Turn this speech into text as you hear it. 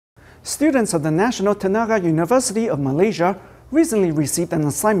Students of the National Tenaga University of Malaysia recently received an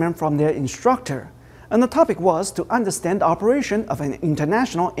assignment from their instructor, and the topic was to understand the operation of an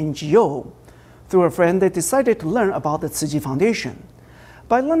international NGO. Through a friend, they decided to learn about the Tzu Chi Foundation.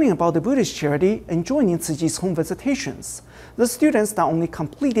 By learning about the Buddhist charity and joining Tzu Chi's home visitations, the students not only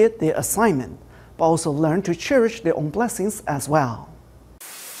completed their assignment, but also learned to cherish their own blessings as well.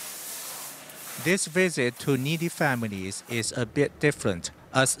 This visit to needy families is a bit different,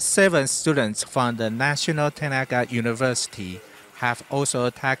 as 7 students from the National Tenaga University have also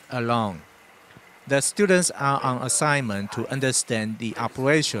tagged along. The students are on assignment to understand the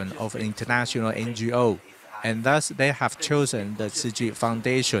operation of an international NGO, and thus they have chosen the Tzu Chi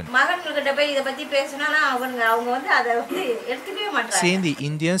Foundation. Seeing the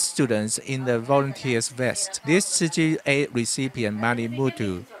Indian students in the volunteers' vest, this Tzu Chi aid recipient Mani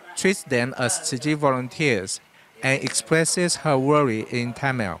Mutu treats them as Tzu Chi volunteers and expresses her worry in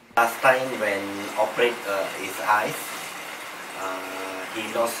Tamil. Last time when operate his eyes,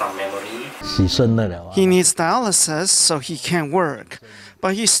 he lost some memory. He needs dialysis so he can work,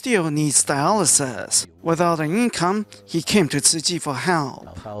 but he still needs dialysis. Without an income, he came to Tzu Chi for help.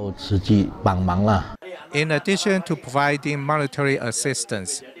 In addition to providing monetary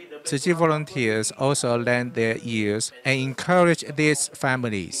assistance, Tzu Chi volunteers also lend their ears and encourage these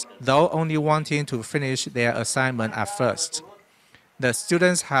families, though only wanting to finish their assignment at first. The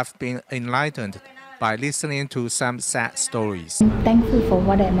students have been enlightened by listening to some sad stories. I'm thankful for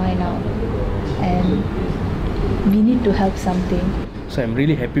what am I now, and we need to help something. So I'm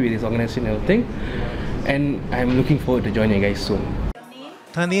really happy with this organizational thing, and I'm looking forward to joining you guys soon.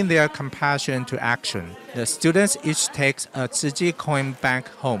 Turning their compassion to action, the students each take a Tzu Chi coin back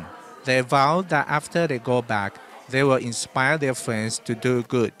home. They vow that after they go back, they will inspire their friends to do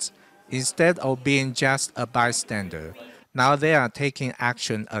good. Instead of being just a bystander, now they are taking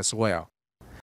action as well.